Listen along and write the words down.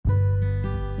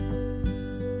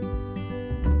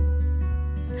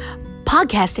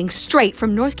Podcasting straight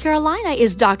from North Carolina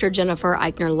is Dr. Jennifer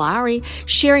Eichner Lowry,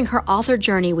 sharing her author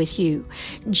journey with you.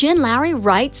 Jen Lowry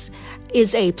Writes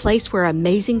is a place where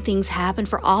amazing things happen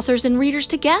for authors and readers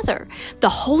together. The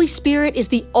Holy Spirit is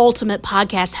the ultimate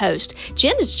podcast host.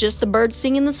 Jen is just the bird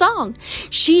singing the song.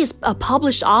 She is a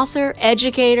published author,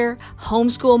 educator,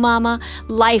 homeschool mama,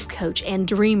 life coach, and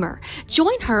dreamer.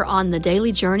 Join her on the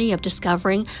daily journey of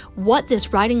discovering what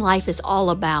this writing life is all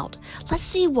about. Let's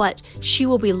see what she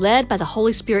will be led by the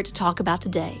Holy Spirit to talk about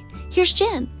today. Here's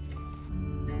Jen.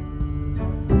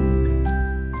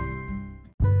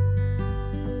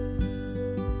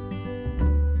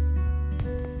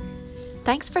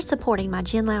 Thanks for supporting my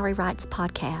Jen Lowry Writes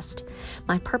podcast.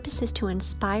 My purpose is to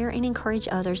inspire and encourage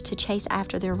others to chase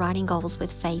after their writing goals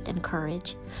with faith and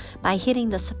courage. By hitting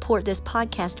the support this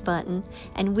podcast button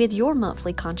and with your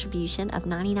monthly contribution of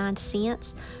 99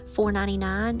 cents,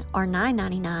 $4.99, or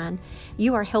 $9.99,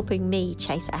 you are helping me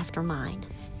chase after mine.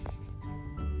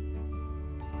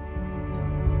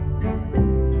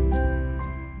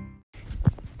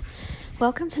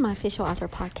 Welcome to my official author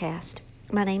podcast.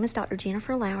 My name is Dr.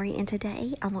 Jennifer Lowry, and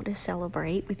today I want to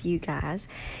celebrate with you guys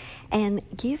and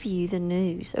give you the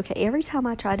news. Okay, every time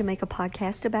I try to make a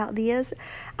podcast about this,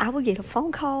 I would get a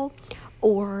phone call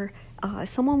or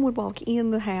someone would walk in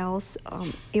the house.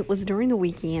 It was during the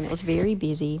weekend. It was very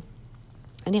busy,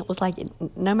 and it was like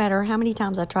no matter how many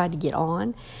times I tried to get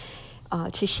on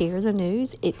to share the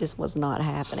news, it just was not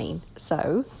happening.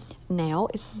 So now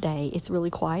is the day. It's really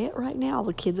quiet right now. All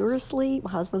the kids are asleep.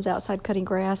 My husband's outside cutting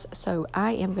grass. So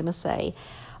I am going to say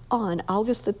on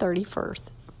August the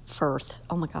 31st,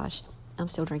 oh my gosh, I'm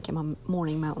still drinking my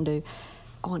morning Mountain Dew.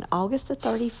 On August the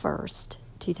 31st,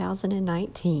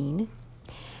 2019,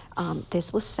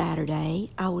 this was Saturday.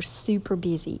 I was super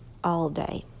busy all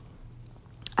day.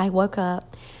 I woke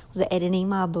up, was editing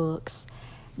my books.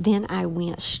 Then I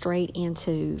went straight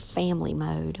into family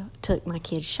mode, took my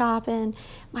kids shopping.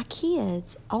 My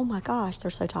kids, oh my gosh,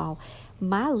 they're so tall.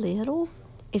 My little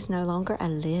is no longer a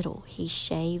little. He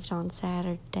shaved on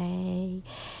Saturday.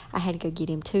 I had to go get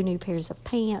him 2 new pairs of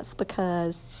pants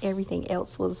because everything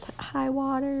else was high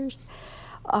waters.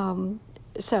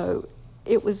 So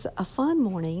it was a fun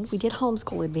morning. We did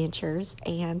homeschool adventures,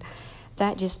 and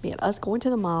that just meant us going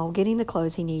to the mall, getting the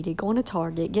clothes he needed, going to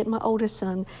Target, getting my oldest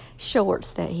son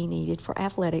shorts that he needed for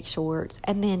athletic shorts,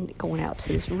 and then going out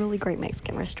to this really great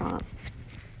Mexican restaurant.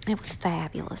 It was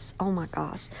fabulous. Oh my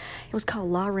gosh. It was called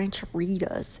La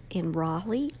Rancheritas in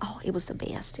Raleigh. Oh, it was the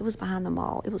best. It was behind the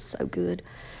mall. It was so good.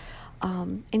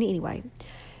 And anyway,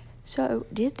 so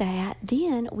did that.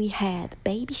 Then we had the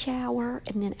baby shower,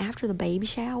 and then after the baby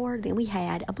shower, then we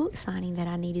had a book signing that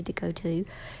I needed to go to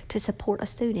support a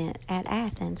student at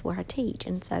Athens where I teach.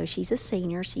 And so she's a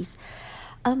senior. She's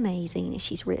amazing.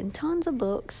 She's written tons of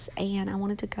books, and I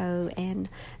wanted to go and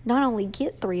not only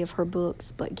get 3 of her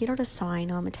books, but get her to sign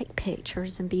them and take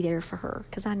pictures and be there for her,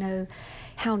 because I know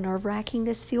how nerve-wracking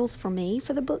this feels for me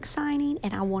for the book signing,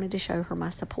 and I wanted to show her my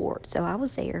support. So I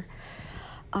was there.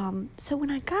 So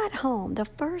when I got home, the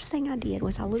first thing I did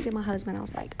was I looked at my husband. I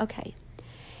was like, okay,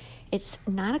 it's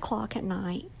 9 o'clock at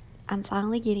night. I'm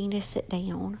finally getting to sit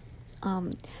down.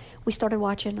 We started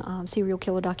watching serial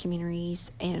killer documentaries,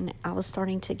 and I was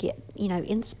starting to get,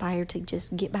 inspired to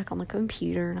just get back on the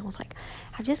computer. And I was like,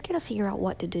 I just got to figure out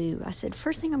what to do. I said,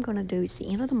 first thing I'm going to do is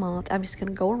the end of the month, I'm just going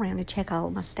to go around and check all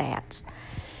of my stats.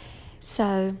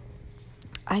 So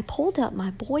I pulled up my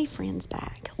boyfriend's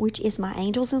back, which is my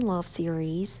Angels in Love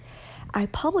series. I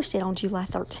published it on July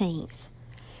 13th,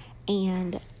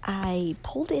 and I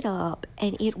pulled it up,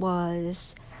 and it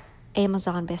was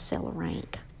Amazon bestseller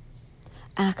rank,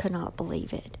 and I could not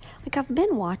believe it. Like, I've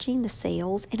been watching the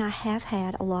sales, and I have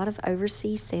had a lot of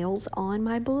overseas sales on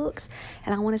my books,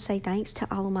 and I want to say thanks to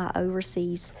all of my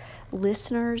overseas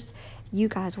listeners. You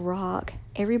guys rock.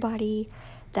 Everybody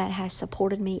that has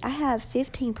supported me. I have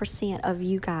 15% of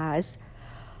you guys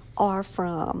are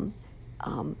from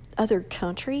other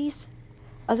countries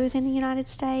other than the United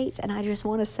States, and I just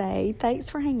want to say thanks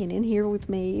for hanging in here with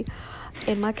me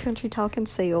and my country talking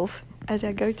self as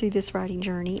I go through this writing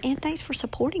journey, and thanks for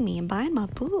supporting me and buying my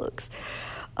books.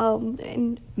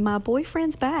 And my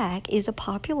boyfriend's back is a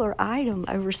popular item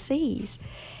overseas,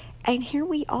 and here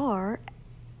we are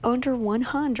under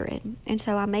 100, and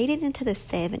so I made it into the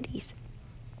 70s.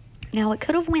 Now, it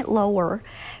could have went lower,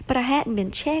 but I hadn't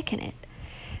been checking it.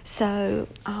 So,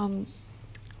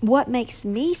 what makes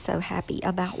me so happy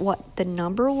about what the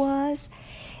number was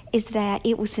is that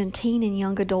it was in teen and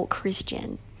young adult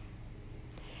Christian.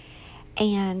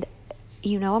 And,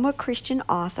 I'm a Christian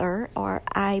author, or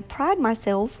I pride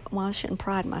myself, well, I shouldn't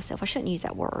pride myself. I shouldn't use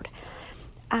that word.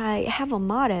 I have a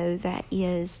motto that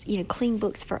is, clean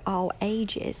books for all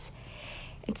ages.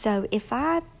 And so if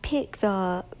I pick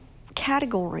the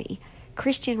category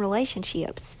Christian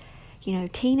relationships,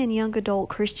 teen and young adult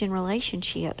Christian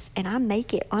relationships, and I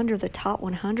make it under the top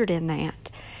 100 in that,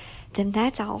 then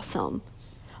that's awesome.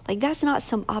 Like, that's not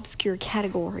some obscure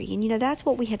category. And, that's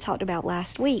what we had talked about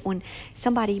last week when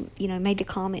somebody, made the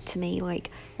comment to me,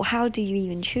 like, well, how do you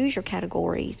even choose your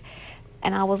categories?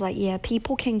 And I was like, yeah,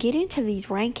 people can get into these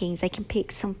rankings. They can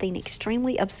pick something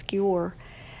extremely obscure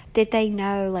that they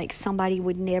know, like, somebody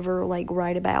would never, like,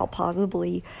 write about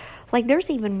possibly. Like, there's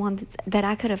even one that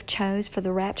I could have chose for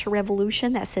the Rapture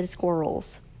Revolution that said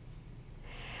squirrels.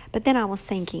 But then I was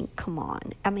thinking, come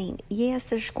on. I mean, yes,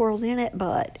 there's squirrels in it,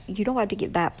 but you don't have to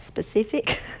get that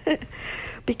specific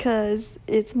because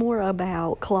it's more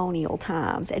about colonial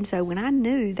times. And so when I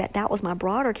knew that that was my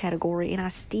broader category and I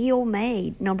still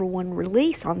made number one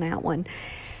release on that one,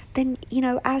 then,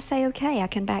 I say, okay, I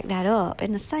can back that up.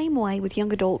 In the same way with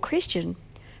young adult Christian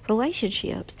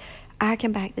relationships, I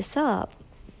can back this up.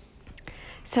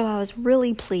 So I was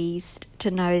really pleased to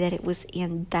know that it was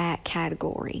in that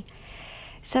category.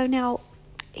 So now,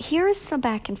 here's some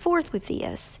back and forth with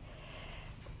this.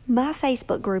 My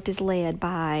Facebook group is led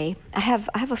by, I have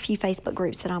a few Facebook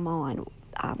groups that I'm on.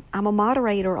 I'm a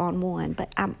moderator on one,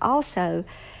 but I'm also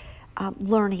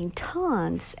learning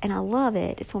tons, and I love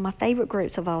it. It's one of my favorite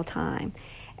groups of all time.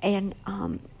 And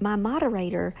my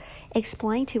moderator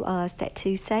explained to us that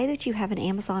to say that you have an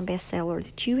Amazon bestseller,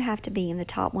 that you have to be in the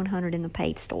top 100 in the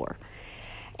paid store.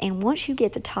 And once you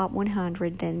get the top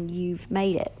 100, then you've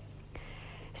made it.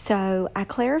 So I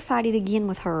clarified it again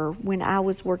with her when I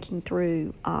was working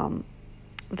through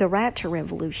the Rapture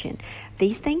Revolution.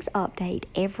 These things update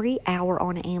every hour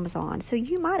on Amazon, so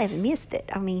you might have missed it.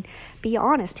 I mean, be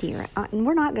honest here.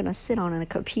 We're not going to sit on a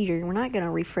computer. We're not going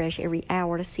to refresh every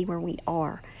hour to see where we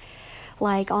are.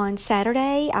 Like on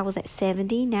Saturday, I was at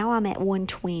 70. Now I'm at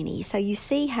 120. So you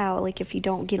see how, like, if you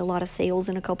don't get a lot of sales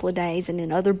in a couple of days and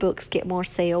then other books get more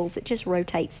sales, it just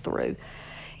rotates through.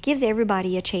 Gives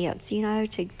everybody a chance,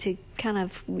 to kind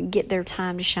of get their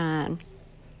time to shine.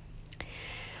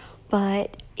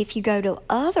 But if you go to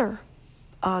other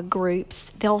groups,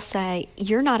 they'll say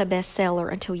you're not a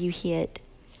bestseller until you hit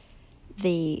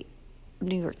the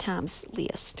New York Times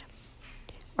list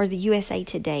or the USA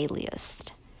Today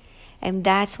list. And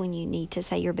that's when you need to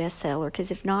say you're bestseller,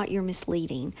 because if not, you're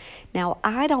misleading. Now,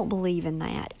 I don't believe in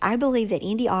that. I believe that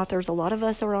indie authors, a lot of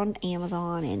us are on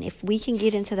Amazon, and if we can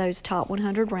get into those top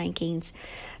 100 rankings,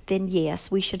 then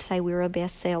yes, we should say we're a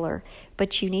bestseller.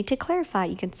 But you need to clarify.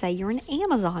 You can say you're an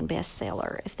Amazon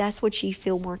bestseller if that's what you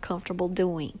feel more comfortable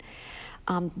doing.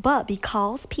 But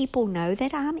because people know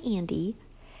that I'm indie,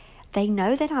 they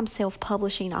know that I'm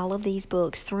self-publishing all of these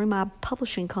books through my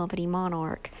publishing company,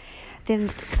 Monarch,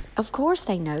 then of course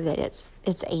they know that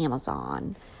it's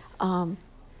Amazon.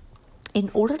 In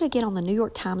order to get on the New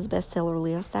York Times bestseller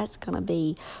list, that's going to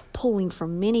be pulling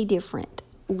from many different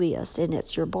lists, and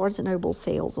it's your Barnes & Noble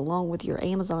sales along with your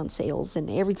Amazon sales, and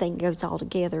everything goes all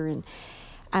together. And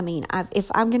I mean,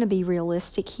 if I'm going to be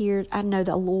realistic here, I know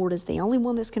the Lord is the only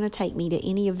one that's going to take me to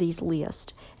any of these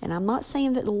lists. And I'm not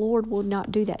saying that the Lord will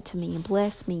not do that to me and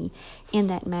bless me in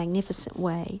that magnificent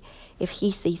way if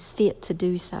He sees fit to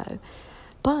do so.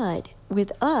 But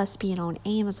with us being on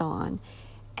Amazon,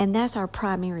 and that's our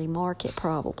primary market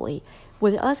probably,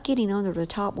 with us getting under the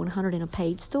top 100 in a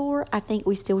paid store, I think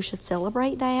we still should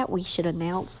celebrate that. We should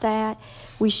announce that.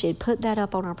 We should put that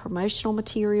up on our promotional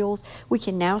materials. We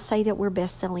can now say that we're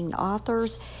best-selling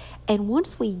authors. And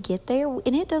once we get there,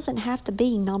 and it doesn't have to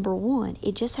be number one,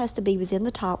 it just has to be within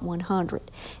the top 100.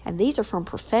 And these are from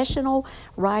professional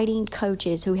writing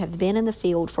coaches who have been in the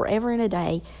field forever and a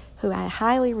day, who I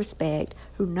highly respect,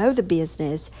 who know the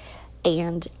business,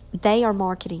 and they are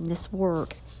marketing this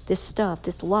work, this stuff,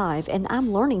 this live, and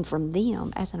I'm learning from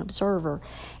them as an observer.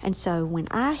 And so when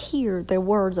I hear the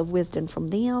words of wisdom from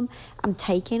them, I'm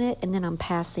taking it and then I'm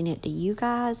passing it to you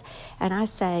guys. And I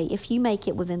say, if you make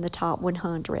it within the top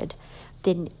 100,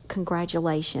 then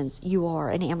congratulations, you are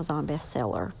an Amazon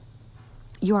bestseller.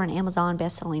 You are an Amazon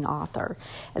bestselling author.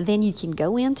 And then you can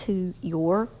go into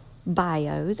your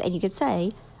bios and you could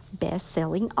say,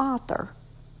 best-selling author.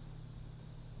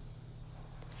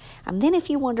 And then if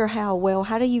you wonder how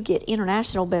do you get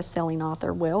international best-selling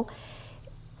author? Well,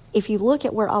 if you look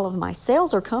at where all of my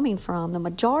sales are coming from, the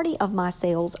majority of my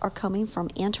sales are coming from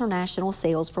international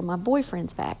sales from my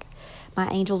boyfriend's back. My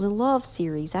Angels in Love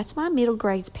series, that's my middle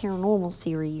grades paranormal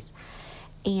series,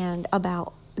 and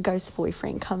about Ghost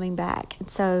Boyfriend coming back. And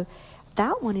so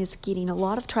that one is getting a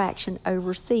lot of traction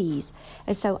overseas.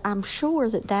 And so I'm sure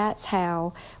that that's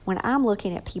how, when I'm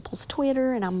looking at people's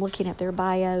Twitter and I'm looking at their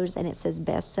bios and it says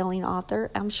best-selling author,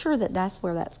 I'm sure that that's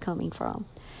where that's coming from.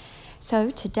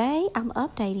 So today I'm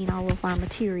updating all of my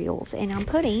materials and I'm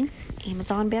putting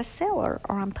Amazon bestseller,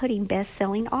 or I'm putting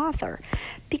best-selling author,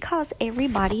 because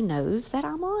everybody knows that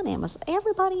I'm on Amazon.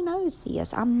 Everybody knows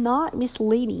this. I'm not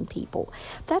misleading people.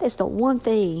 That is the one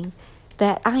thing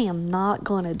that I am not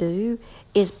going to do,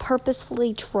 is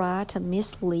purposefully try to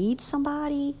mislead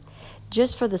somebody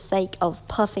just for the sake of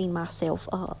puffing myself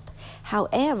up.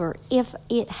 However, if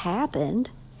it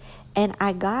happened and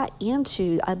I got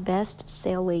into a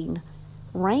best-selling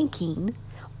ranking,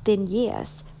 then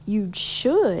yes, you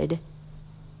should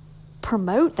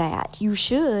promote that. You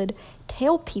should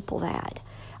tell people that.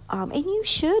 And you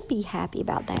should be happy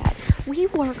about that. We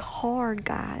work hard,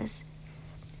 guys.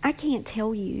 I can't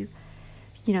tell you,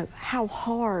 how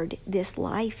hard this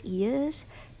life is,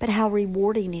 but how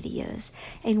rewarding it is.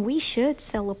 And we should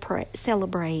celebrate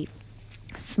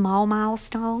small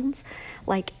milestones,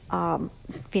 like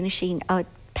finishing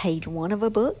page 1 of a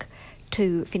book,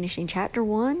 to finishing chapter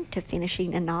 1, to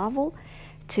finishing a novel,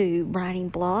 to writing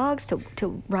blogs,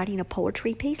 to writing a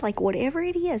poetry piece. Like whatever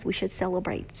it is, we should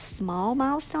celebrate small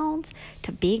milestones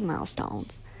to big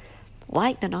milestones,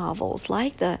 like the novels,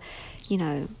 like the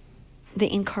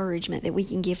encouragement that we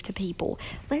can give to people.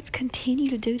 Let's continue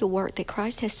to do the work that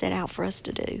Christ has set out for us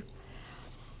to do.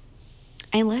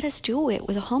 And let us do it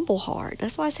with a humble heart.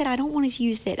 That's why I said I don't want to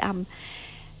use that.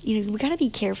 We got to be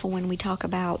careful when we talk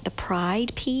about the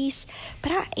pride piece.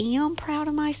 But I am proud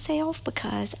of myself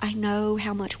because I know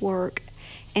how much work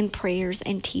and prayers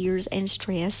and tears and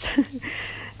stress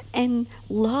and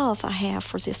love I have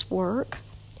for this work.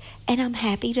 And I'm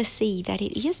happy to see that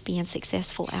it is being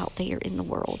successful out there in the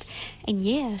world. And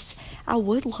yes, I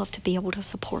would love to be able to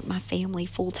support my family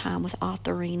full-time with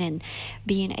authoring and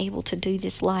being able to do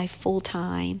this life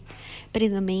full-time. But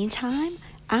in the meantime,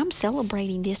 I'm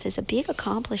celebrating this as a big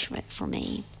accomplishment for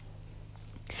me.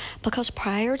 Because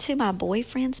prior to my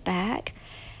boyfriend's back,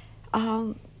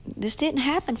 this didn't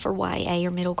happen for YA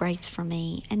or middle grades for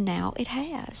me. And now it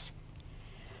has.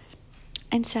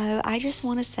 And so I just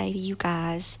want to say to you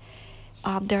guys,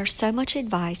 there's so much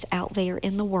advice out there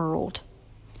in the world.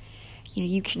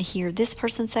 You can hear this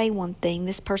person say one thing,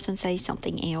 this person say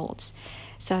something else.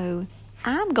 So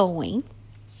I'm going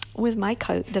with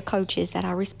the coaches that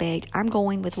I respect. I'm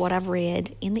going with what I've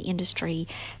read in the industry,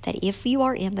 that if you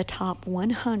are in the top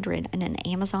 100 in an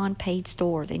Amazon paid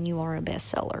store, then you are a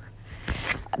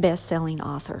best-selling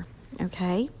author.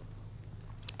 Okay?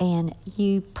 And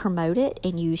you promote it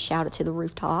and you shout it to the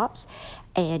rooftops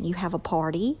and you have a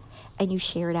party and you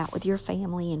share it out with your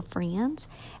family and friends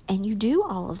and you do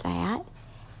all of that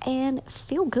and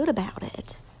feel good about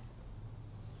it.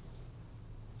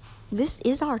 This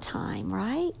is our time,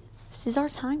 right? This is our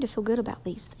time to feel good about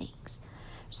these things.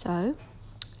 So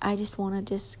I just want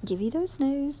to give you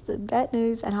that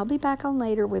news, and I'll be back on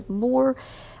later with more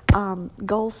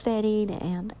goal setting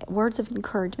and words of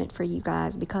encouragement for you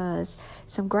guys, because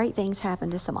some great things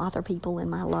happen to some author people in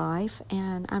my life,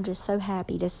 and I'm just so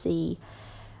happy to see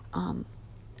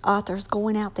authors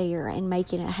going out there and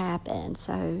making it happen.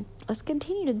 So let's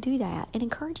continue to do that and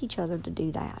encourage each other to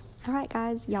do that. All right,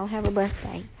 guys, y'all have a blessed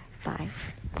day. Bye.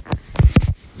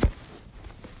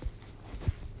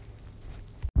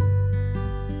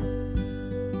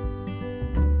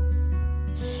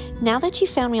 Now that you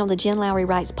found me on the Jen Lowry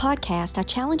Writes podcast, I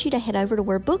challenge you to head over to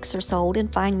where books are sold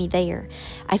and find me there.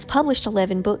 I've published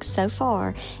 11 books so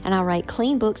far, and I write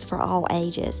clean books for all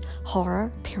ages.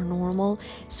 Horror, paranormal,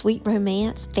 sweet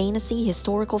romance, fantasy,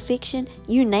 historical fiction,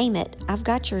 you name it. I've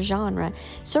got your genre.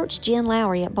 Search Jen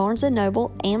Lowry at Barnes &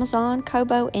 Noble, Amazon,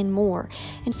 Kobo, and more.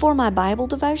 And for my Bible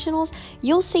devotionals,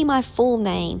 you'll see my full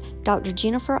name, Dr.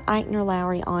 Jennifer Eichner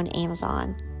Lowry, on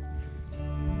Amazon.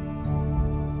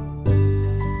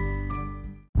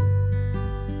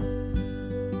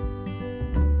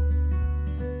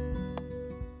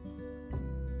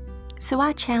 So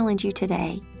I challenge you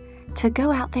today to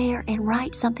go out there and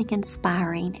write something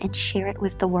inspiring and share it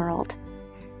with the world.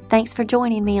 Thanks for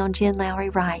joining me on Jen Lowry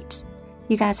Writes.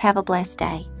 You guys have a blessed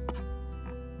day.